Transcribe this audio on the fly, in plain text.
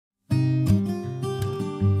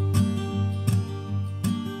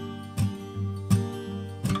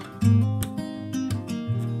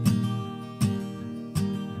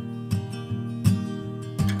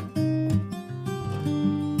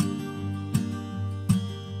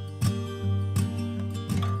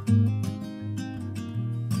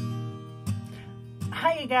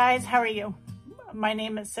guys, how are you? My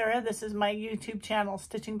name is Sarah. This is my YouTube channel,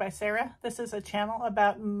 Stitching by Sarah. This is a channel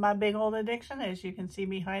about my big old addiction, as you can see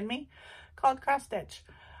behind me, called cross stitch.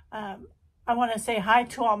 I want to say hi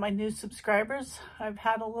to all my new subscribers. I've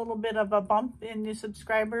had a little bit of a bump in new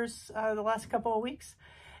subscribers the last couple of weeks.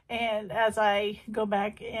 And as I go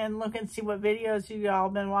back and look and see what videos you all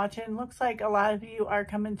been watching, looks like a lot of you are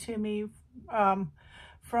coming to me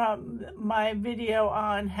from my video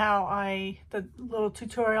on how the little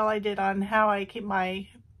tutorial I did on how I keep my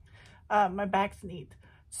my backs neat.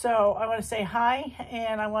 So I want to say hi,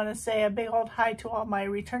 and I want to say a big old hi to all my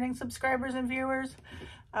returning subscribers and viewers.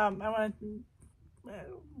 I want to,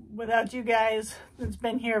 without you guys, it's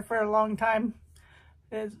been here for a long time,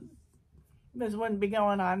 this wouldn't be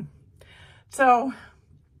going on. So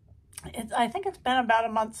I think it's been about a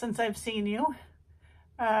month since I've seen you.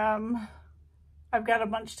 I've got a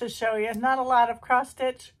bunch to show you. Not a lot of cross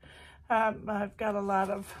stitch. I've got a lot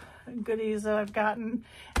of goodies that I've gotten,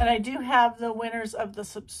 and I do have the winners of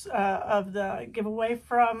the giveaway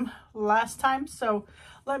from last time. So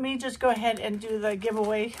let me just go ahead and do the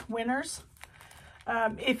giveaway winners.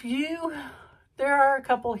 There are a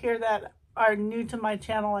couple here that are new to my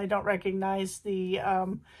channel. I don't recognize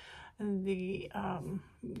your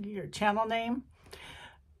channel name.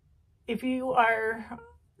 If you are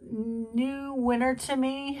new winner to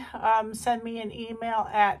me, send me an email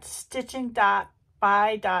at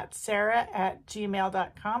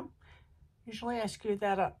stitching.by.sarah@gmail.com. Usually I screwed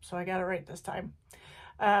that up, so I got it right this time.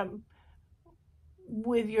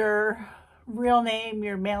 With your real name,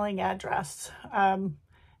 your mailing address, and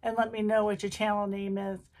let me know what your channel name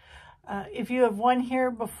is. If you have won here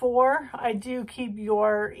before, I do keep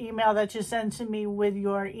your email that you send to me with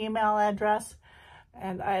your email address,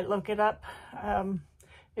 and I look it up.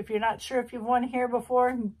 If you're not sure if you've won here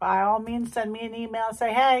before, by all means, send me an email and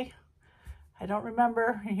say, hey, I don't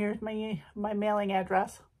remember, and here's my mailing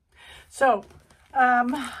address. So,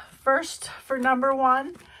 first, for number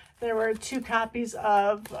one, there were 2 copies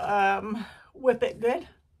of Whip It Good.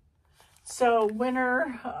 So,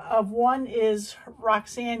 winner of one is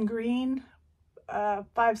Roxanne Green,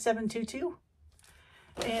 5722.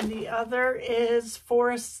 And the other is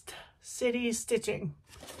Forest City Stitching.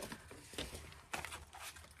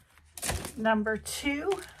 Number 2,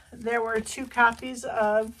 there were 2 copies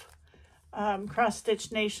of Cross Stitch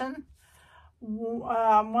Nation.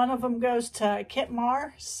 One of them goes to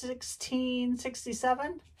Kitmar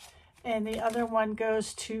 1667, and the other one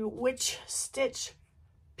goes to Witch Stitch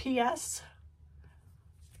PS.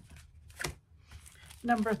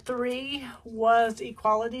 Number 3 was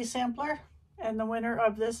Equality Sampler, and the winner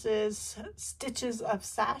of this is Stitches of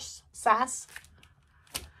Sass.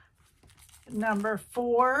 Number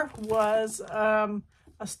 4 was a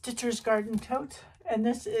Stitcher's Garden Tote, and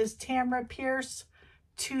this is Tamara Pierce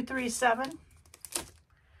 237.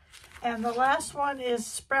 And the last one is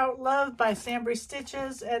Sprout Love by Sambry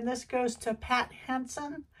Stitches, and this goes to Pat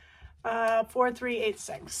Hansen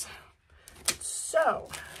 4386. So,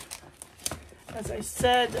 as I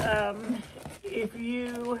said, if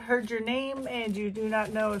you heard your name and you do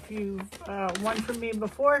not know if you've won from me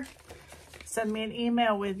before, send me an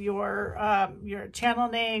email with your channel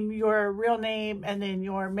name, your real name, and then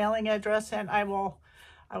your mailing address, and I will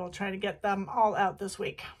try to get them all out this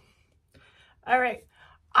week. All right,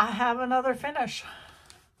 I have another finish.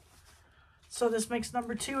 So this makes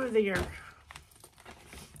number 2 of the year.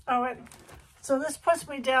 All right, so this puts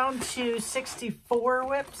me down to 64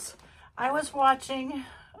 whips. I was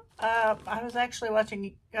actually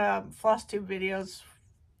watching Flosstube videos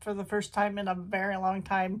for the first time in a very long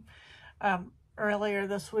time. Earlier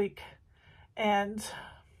this week, and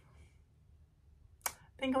I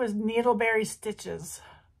think it was Needleberry Stitches.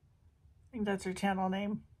 I think that's her channel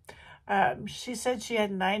name. She said she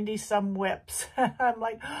had 90 some whips. I'm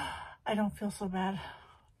like, oh, I don't feel so bad.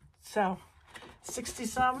 So 60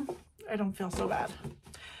 some, I don't feel so bad.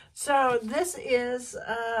 So this is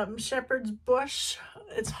Shepherd's Bush.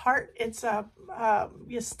 It's heart. It's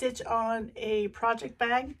you stitch on a project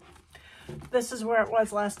bag. This is where it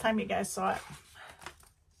was last time you guys saw it.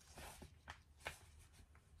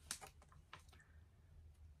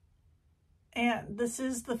 And this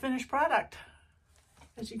is the finished product.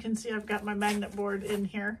 As you can see, I've got my magnet board in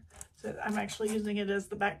here. So I'm actually using it as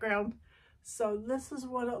the background. So this is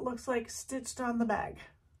what it looks like stitched on the bag.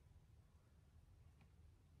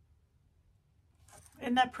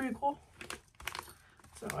 Isn't that pretty cool?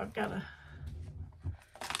 So I've got to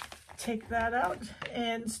take that out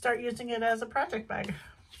and start using it as a project bag.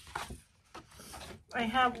 I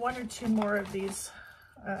have 1 or 2 more of these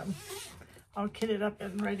all kitted up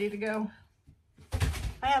and ready to go.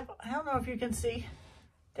 I don't know if you can see,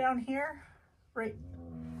 down here, right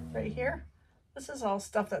here. This is all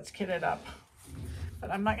stuff that's kitted up, but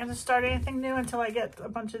I'm not going to start anything new until I get a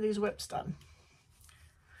bunch of these whips done.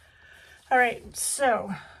 All right, so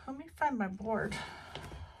let me find my board.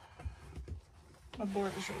 My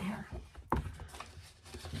board is right here.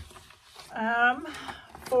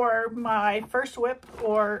 For my first whip,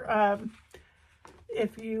 or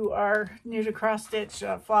if you are new to cross stitch,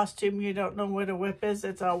 Flosstube, you don't know what a whip is,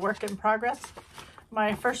 it's a work in progress.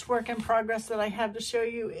 My first work in progress that I have to show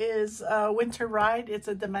you is Winter Ride. It's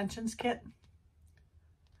a dimensions kit.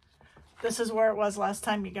 This is where it was last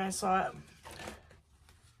time you guys saw it.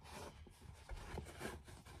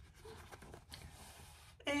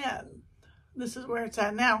 And this is where it's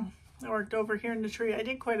at now. I worked over here in the tree. I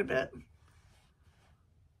did quite a bit.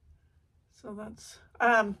 So that's,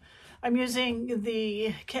 I'm using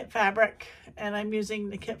the kit fabric and I'm using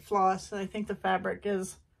the kit floss. I think the fabric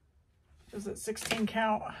is it 16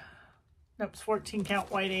 count? Nope, it's 14 count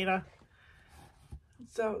white Aida.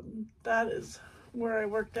 So that is where I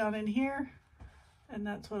work down in here. And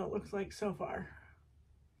that's what it looks like so far.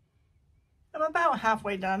 I'm about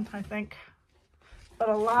halfway done, I think. But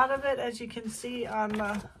a lot of it, as you can see on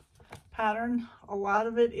the pattern, a lot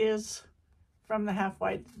of it is from the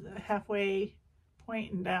halfway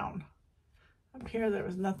point and down. Up here, there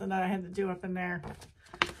was nothing that I had to do up in there.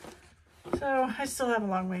 So I still have a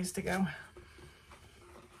long ways to go.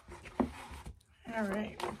 All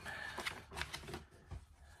right.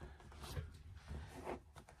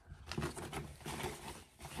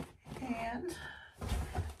 And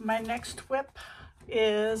my next whip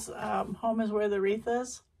is Home is Where the Wreath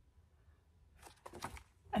Is.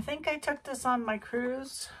 I think I took this on my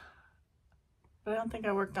cruise, but I don't think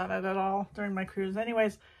I worked on it at all during my cruise.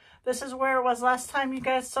 Anyways, this is where it was last time you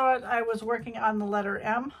guys saw it. I was working on the letter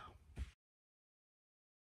M.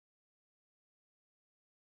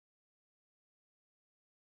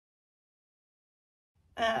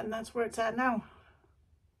 And that's where it's at now.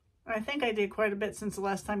 I think I did quite a bit since the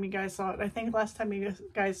last time you guys saw it. I think last time you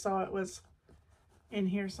guys saw it was in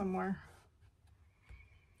here somewhere.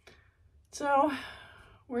 So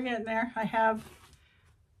we're getting there. I have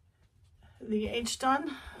the H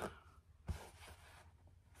done,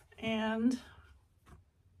 and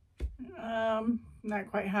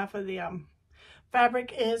not quite half of the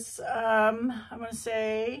fabric is I'm gonna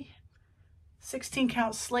say 16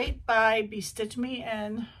 count slate by BeStitichMe,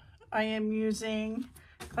 and I am using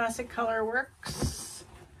Classic Color Works.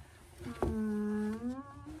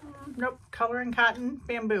 Nope, Color and Cotton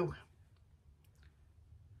Bamboo.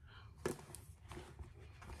 All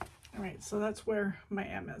right, so that's where my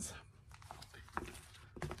M is.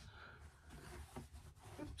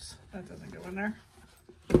 Oops, that doesn't go in there.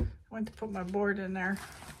 I went to put my board in there.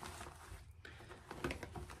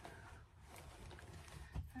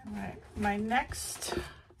 All right, my next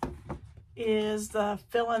is the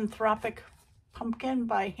Philanthropic Pumpkin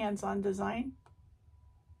by Hands On Design.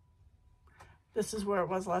 This is where it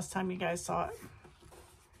was last time you guys saw it.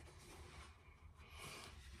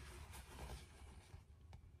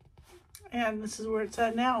 And this is where it's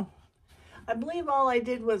at now. I believe all I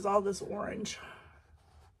did was all this orange.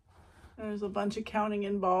 There's a bunch of counting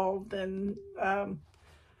involved, and a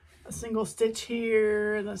single stitch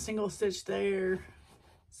here and a single stitch there.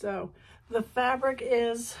 So the fabric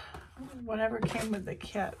is whatever came with the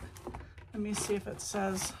kit. Let me see if it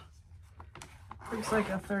says, looks like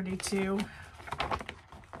a 32,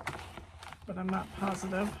 but I'm not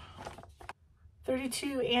positive.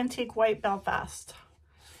 32 Antique White Belfast,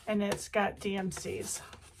 and it's got DMCs.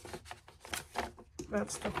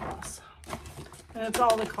 That's the floss. And it's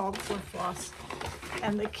all the called for floss.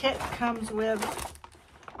 And the kit comes with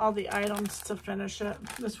all the items to finish it.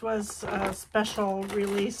 This was a special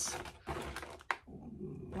release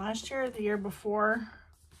last year or the year before.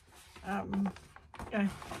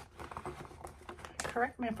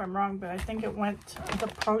 Correct me if I'm wrong, but I think it went, the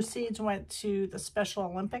proceeds went to the Special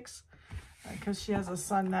Olympics, because she has a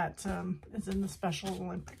son that is in the Special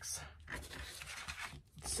Olympics.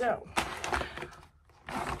 So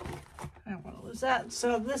I don't want to lose that.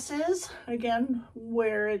 So this is, again,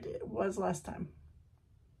 where it was last time,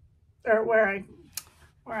 or where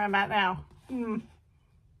I'm at now. All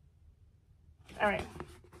right.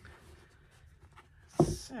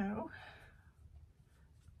 So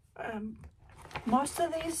most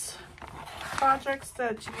of these projects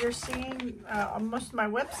that you're seeing, most of my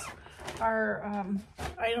whips are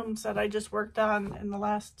items that I just worked on in the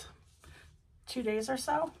last 2 days or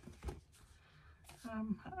so.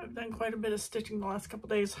 I've done quite a bit of stitching the last couple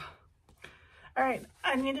days. All right,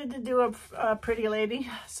 I needed to do a pretty lady,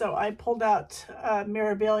 so I pulled out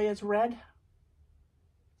Mirabilia's red.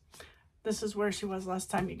 This is where she was last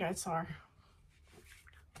time you guys saw her.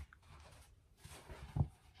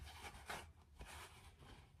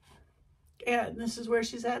 And this is where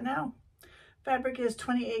she's at now. Fabric is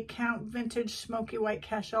 28 count vintage smoky white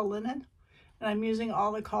cashel linen. And I'm using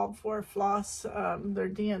all the called for floss. They're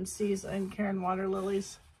DMCs and Karen water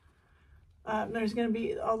lilies. There's going to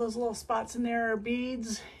be all those little spots in there are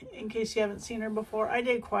beads in case you haven't seen her before. I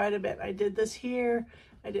did quite a bit. I did this here.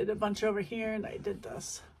 I did a bunch over here, and I did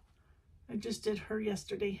this. I just did her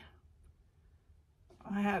yesterday.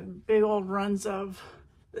 I had big old runs of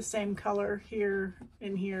the same color here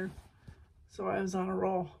and here. So I was on a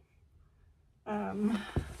roll. So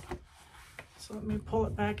let me pull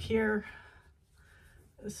it back here.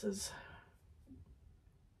 This is,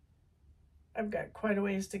 I've got quite a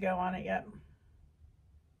ways to go on it yet.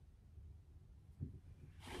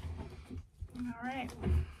 All right.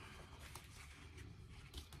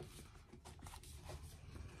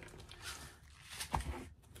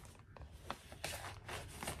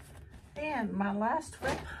 And my last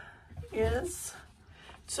whip is,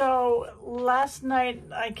 so last night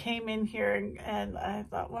I came in here and I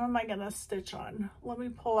thought, what am I gonna stitch on? Let me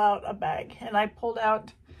pull out a bag. And I pulled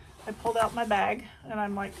out my bag and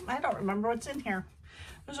I'm like, I don't remember what's in here.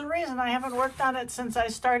 There's a reason I haven't worked on it since I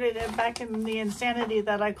started it back in the insanity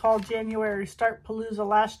that I called January Start Palooza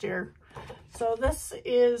last year. So this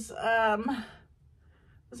is,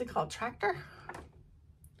 what's it called, Tractor?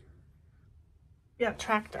 Yeah,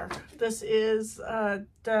 Tractor. This is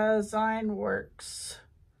Design Works.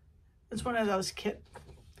 It's one of those kit.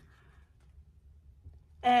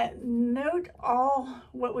 And note all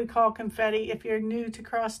what we call confetti. If you're new to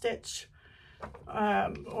cross stitch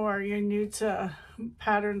or you're new to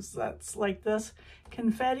patterns that's like this,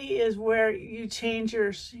 confetti is where you change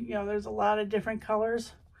your, you know, there's a lot of different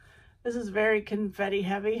colors. This is very confetti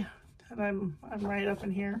heavy, and I'm right up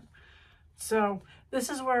in here. So this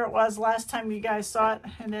is where it was last time you guys saw it,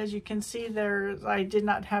 and as you can see there, I did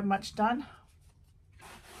not have much done.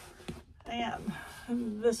 And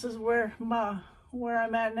this is where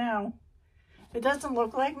I'm at now. It doesn't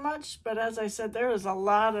look like much, but as I said, there is a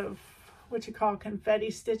lot of what you call confetti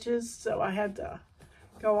stitches, so I had to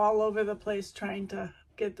go all over the place trying to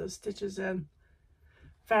get those stitches in.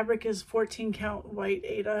 Fabric is 14 count white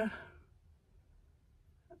Aida.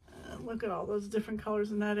 Look at all those different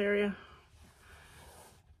colors in that area.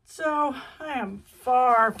 So I am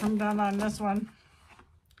far from done on this one.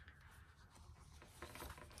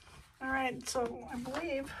 All right, so I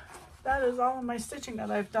believe that is all of my stitching that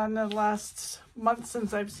I've done the last month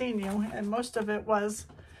since I've seen you, and most of it was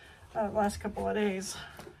last couple of days.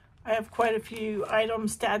 I have quite a few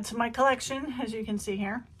items to add to my collection, as you can see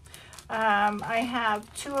here. I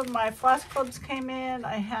have 2 of my Floss clubs came in.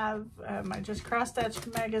 I have my Just Cross Stitch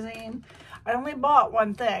magazine. I only bought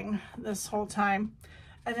one thing this whole time.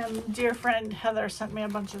 And then dear friend Heather sent me a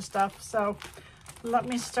bunch of stuff. So let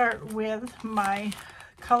me start with my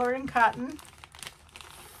Color in Cotton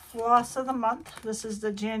Floss of the month. This is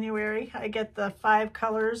the January. I get the 5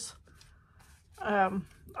 colors,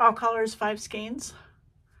 all colors, 5 skeins.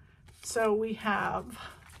 So we have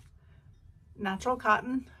Natural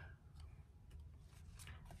Cotton,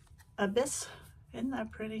 Abyss. Isn't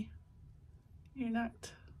that pretty?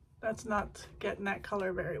 That's not getting that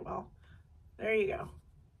color very well. There you go.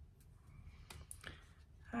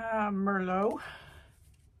 Merlot,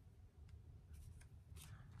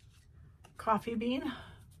 Coffee Bean,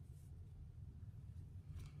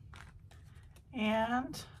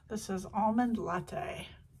 and this is Almond Latte.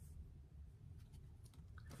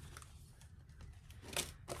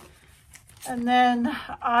 And then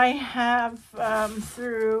I have,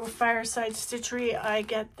 through Fireside Stitchery, I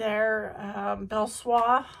get their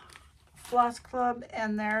Belsois Floss Club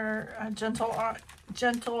and their Gentle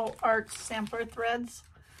Arts sampler threads.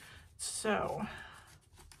 So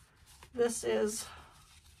this is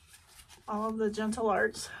all of the Gentle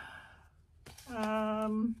Arts.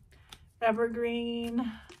 Evergreen,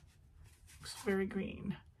 looks very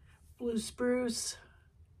green. Blue Spruce,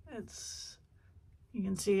 you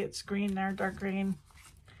can see it's green there, dark green.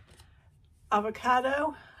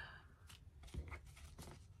 Avocado,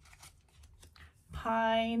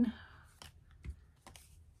 Pine,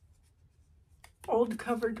 Old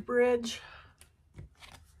Covered Bridge.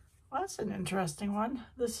 Well, that's an interesting one.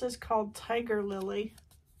 This is called Tiger Lily.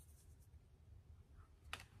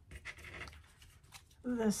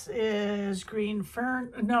 This is green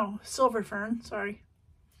fern, no, silver fern, sorry.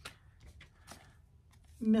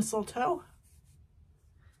 Mistletoe.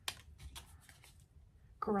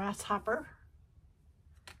 Grasshopper.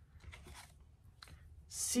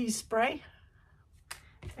 Sea Spray.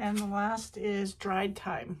 And the last is Dried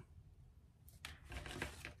Thyme.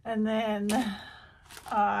 And then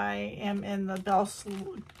I am in the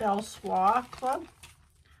Belsois Club.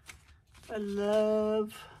 I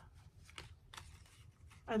love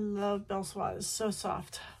Belsois. It's so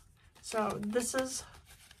soft. So this is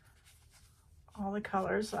all the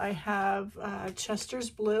colors. I have Chester's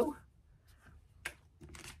Blue,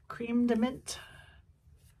 Cream de Mint,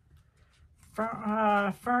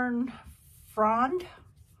 Fern Frond,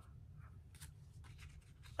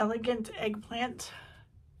 Elegant Eggplant.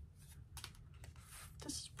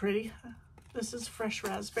 This is pretty. This is Fresh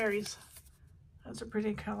Raspberries. That's a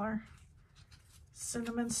pretty color.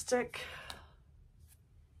 Cinnamon Stick,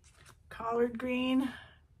 Collard Green,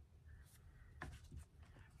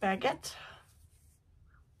 Baguette,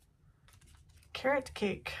 Carrot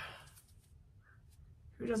Cake.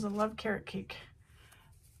 Who doesn't love carrot cake?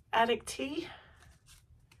 Attic Tea,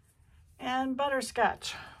 and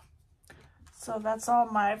Butterscotch. So that's all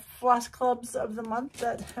my floss clubs of the month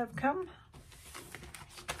that have come.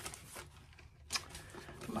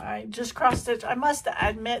 I just cross stitch. I must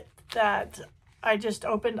admit that I just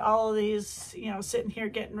opened all of these, you know, sitting here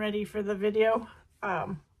getting ready for the video.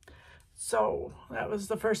 So that was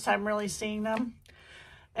the first time really seeing them,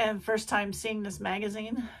 and first time seeing this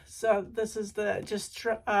magazine. So this is the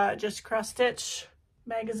just cross stitch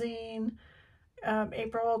magazine,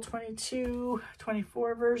 April 22,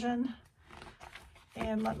 24 version.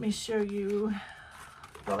 And let me show you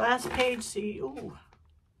the last page. See, ooh,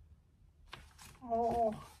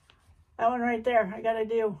 oh, that one right there. I gotta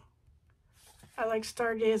do. I like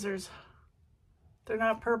stargazers. They're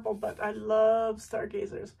not purple, but I love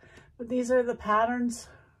stargazers. But these are the patterns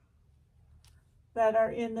that are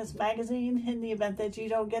in this magazine. In the event that you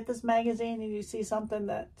don't get this magazine and you see something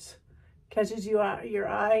that catches your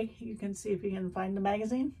eye, you can see if you can find the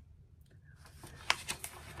magazine.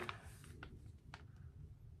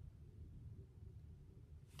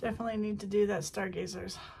 Definitely need to do that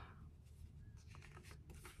stargazers.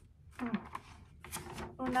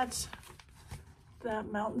 Oh, and that's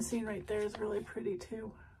that mountain scene right there is really pretty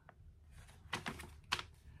too.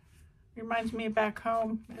 Reminds me of back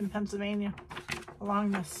home in Pennsylvania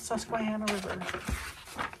along the Susquehanna River.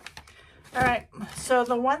 All right, so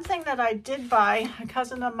the one thing that I did buy, a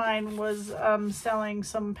cousin of mine was selling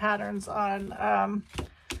some patterns on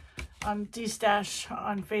D-Stash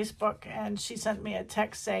on Facebook, and she sent me a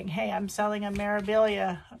text saying, hey, I'm selling a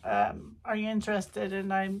Mirabilia. Are you interested?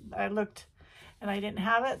 And I looked and I didn't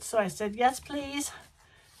have it, so I said, yes, please.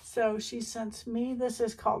 So she sent me, this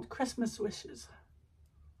is called Christmas Wishes.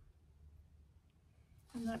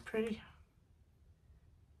 Isn't that pretty?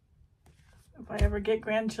 If I ever get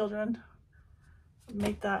grandchildren, I'll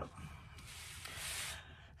make that.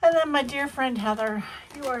 And then my dear friend Heather,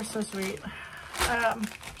 you are so sweet.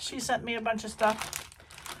 She sent me a bunch of stuff.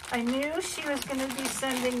 I knew she was going to be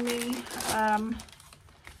sending me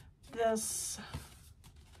this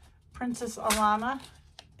Princess Eliana.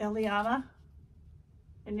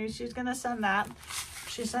 I knew she was going to send that.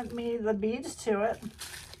 She sent me the beads to it.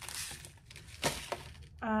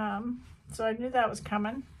 So I knew that was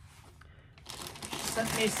coming. She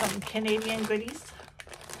sent me some Canadian goodies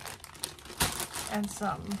and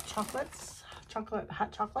some chocolates,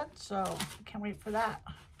 hot chocolate. So I can't wait for that.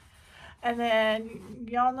 And then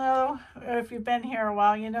y'all know, if you've been here a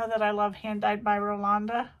while, you know that I love Hand Dyed by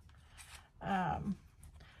Rolanda.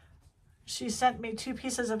 She sent me 2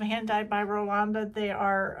 pieces of Hand Dyed by Rolanda. They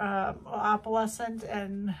are opalescent,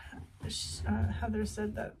 and Heather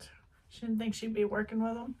said that she didn't think she'd be working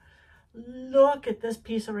with them. Look at this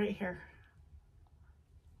piece right here.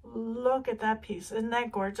 Look at that piece. Isn't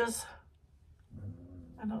that gorgeous?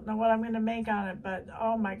 I don't know what I'm going to make on it, but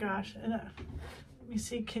oh my gosh. And, let me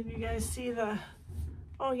see, can you guys see the,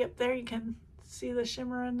 oh, yep, there you can see the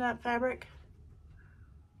shimmer in that fabric.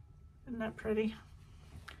 Isn't that pretty?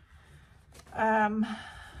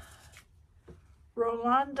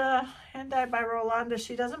 Rolanda, Hand Dyed by Rolanda,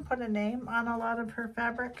 she doesn't put a name on a lot of her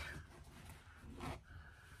fabric.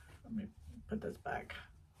 Let me put this back.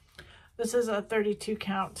 This is a 32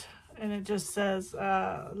 count, and it just says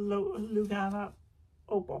Lugana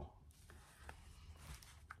Opal.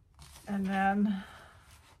 And then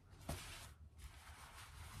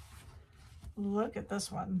look at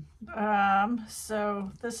this one.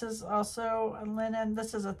 So this is also a linen.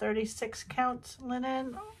 This is a 36 count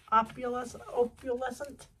linen,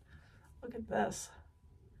 opalescent. Look at this.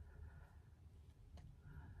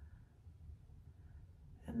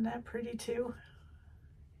 Isn't that pretty too?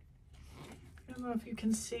 I don't know if you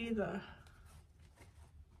can see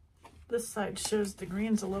this side shows the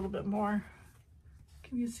greens a little bit more.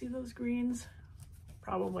 Can you see those greens?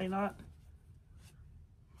 Probably not.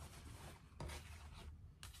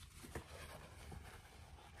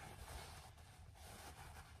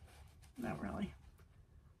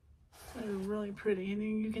 really pretty.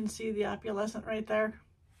 And you can see the opalescent right there.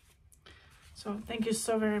 So thank you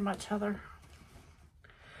so very much, Heather.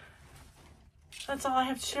 That's all I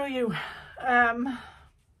have to show you.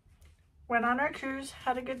 Went on our cruise,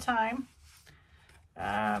 had a good time.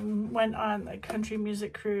 Went on a country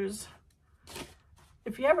music cruise.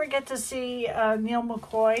 If you ever get to see Neil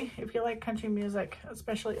McCoy, if you like country music,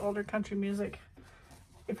 especially older country music,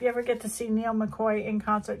 if you ever get to see Neil McCoy in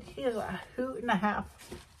concert, he is a hoot and a half.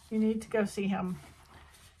 You need to go see him.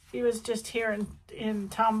 He was just here in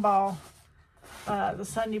Tomball the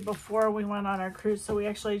Sunday before we went on our cruise, so we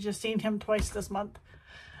actually just seen him twice this month.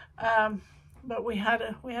 But we had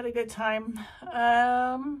a good time.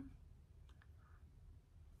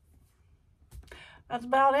 That's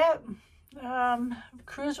about it.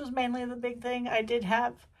 Cruise was mainly the big thing. I did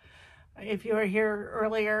have, if you were here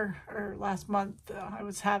earlier or last month, I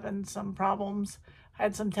was having some problems. I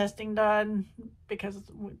had some testing done because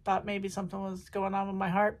we thought maybe something was going on with my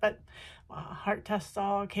heart, but heart tests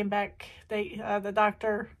all came back. The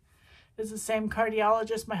doctor is the same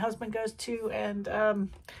cardiologist my husband goes to, and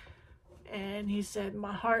he said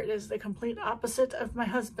my heart is the complete opposite of my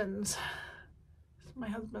husband's. My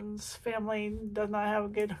husband's family does not have a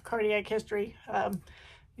good cardiac history.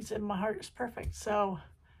 He said my heart is perfect. So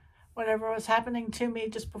whatever was happening to me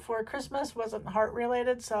just before Christmas wasn't heart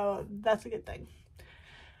related. So that's a good thing.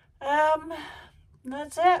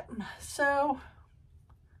 That's it. So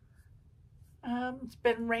it's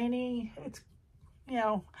been rainy. It's, you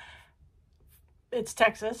know, it's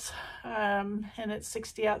Texas, and it's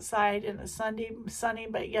 60 outside and it's sunny,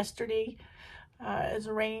 but yesterday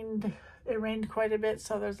it rained quite a bit,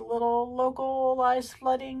 so there's a little localized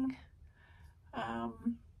flooding. But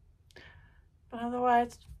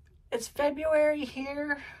otherwise, it's February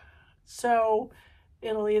here, so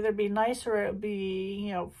it'll either be nice or it'll be,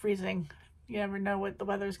 you know, freezing. You never know what the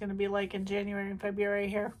weather's going to be like in January and February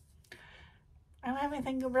here. I don't have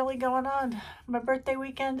anything really going on. My birthday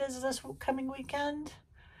weekend is this coming weekend.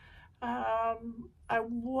 I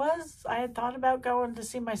had thought about going to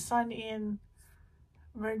see my son in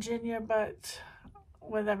Virginia, but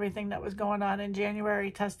with everything that was going on in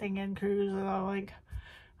January, testing and cruise, and all, like,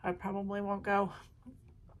 I probably won't go.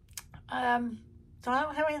 So I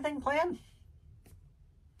don't have anything planned.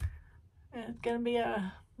 It's gonna be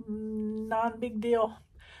a non-big deal.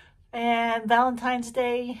 And Valentine's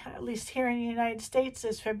Day, at least here in the United States,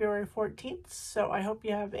 is February 14th. So I hope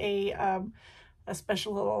you have a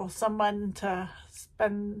special little someone to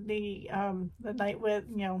spend the night with,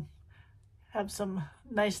 you know, have some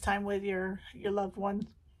nice time with your loved one.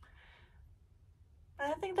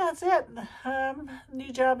 I think that's it.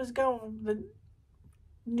 New job is going, the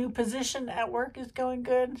new position at work is going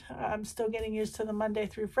good. I'm still getting used to the Monday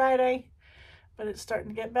through Friday, but it's starting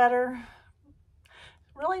to get better.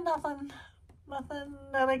 Really nothing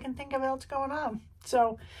that I can think of else going on.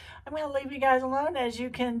 So I'm going to leave you guys alone. As you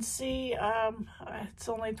can see, it's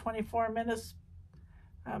only 24 minutes.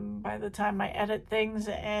 By the time I edit things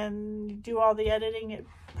and do all the editing, it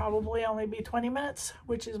probably only be 20 minutes,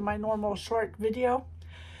 which is my normal short video.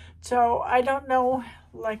 So I don't know,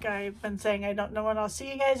 like I've been saying, I don't know when I'll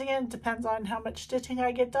see you guys again. It depends on how much stitching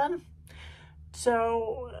I get done.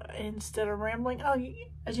 So instead of rambling,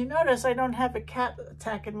 as you notice, I don't have a cat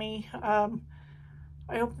attacking me. I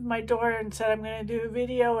opened my door and said I'm going to do a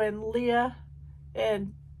video, and Leah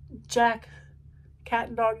and Jack, cat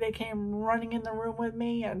and dog, they came running in the room with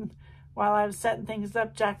me, and while I was setting things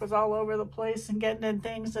up, Jack was all over the place and getting in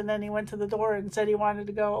things, and then he went to the door and said he wanted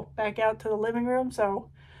to go back out to the living room, so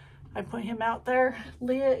I put him out there.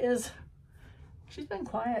 Leah she's been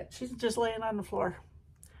quiet. She's just laying on the floor.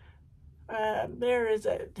 There is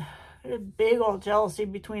a big old jealousy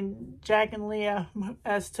between Jack and Leah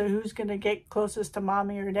as to who's going to get closest to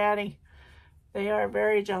mommy or daddy. They are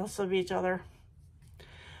very jealous of each other.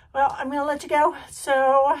 Well, I'm going to let you go.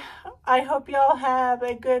 So I hope y'all have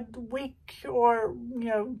a good week, or, you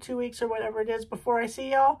know, 2 weeks or whatever it is before I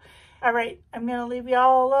see y'all. All right, I'm going to leave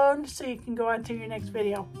y'all alone so you can go on to your next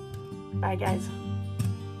video. Bye, guys.